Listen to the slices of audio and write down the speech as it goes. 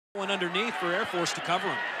One underneath for Air Force to cover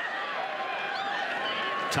him.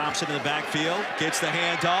 Thompson in the backfield, gets the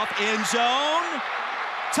handoff, end zone,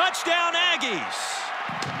 touchdown Aggies.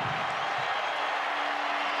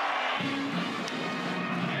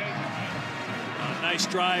 A nice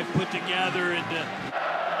drive put together and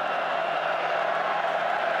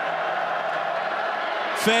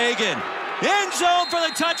Fagan, end zone for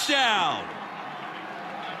the touchdown.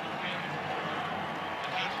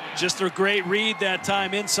 just a great read that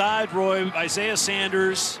time inside. Roy, Isaiah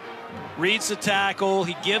Sanders reads the tackle.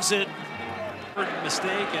 He gives it.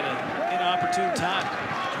 Mistake at an inopportune time.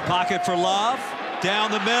 Pocket for Love,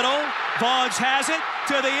 down the middle. Vaughns has it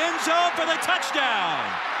to the end zone for the touchdown.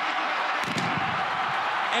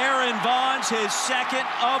 Aaron Vaughns, his second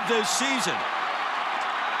of the season.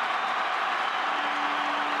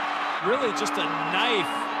 Really just a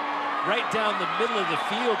knife right down the middle of the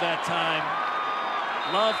field that time.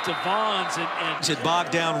 Love to Vaughns and It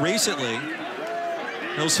bogged down recently.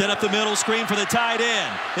 He'll set up the middle screen for the tight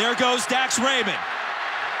end. There goes Dax Raymond.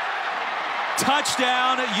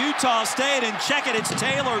 Touchdown at Utah State, and check it, it's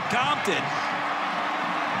Taylor Compton.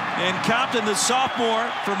 And Compton, the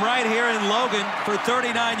sophomore from right here in Logan, for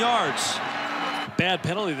 39 yards. Bad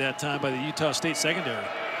penalty that time by the Utah State secondary.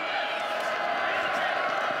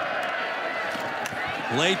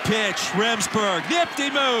 Late pitch, Remsburg, nifty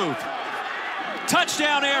move.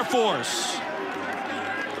 Touchdown Air Force.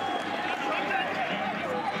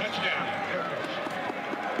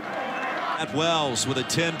 At Wells with a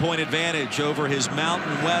 10-point advantage over his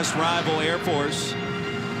Mountain West rival Air Force.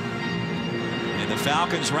 And the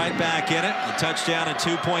Falcons right back in it. A touchdown and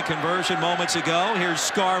 2-point conversion moments ago. Here's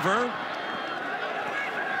Scarver.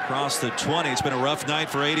 Across the 20. It's been a rough night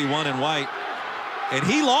for 81 and White. And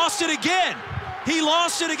he lost it again. He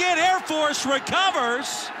lost it again. Air Force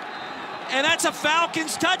recovers. And that's a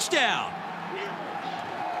Falcons touchdown.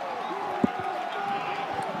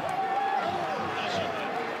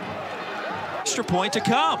 Extra point to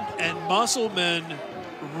come. And Musselman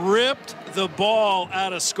ripped the ball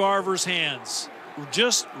out of Scarver's hands.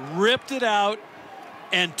 Just ripped it out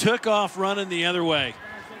and took off running the other way.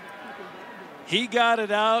 He got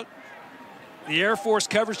it out. The Air Force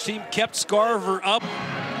coverage team kept Scarver up.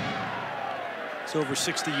 It's over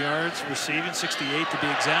 60 yards receiving, 68 to be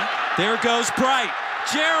exact. There goes Bright.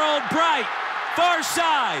 Gerold Bright, far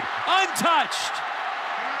side, untouched.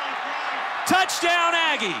 Touchdown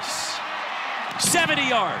Aggies. 70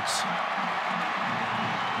 yards.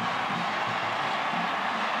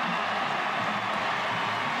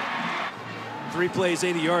 Three plays,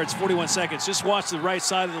 80 yards, 41 seconds. Just watch the right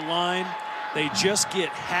side of the line. They just get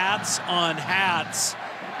hats on hats,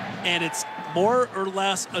 and it's more or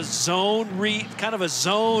less a zone read, kind of a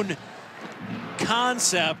zone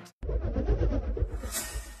concept.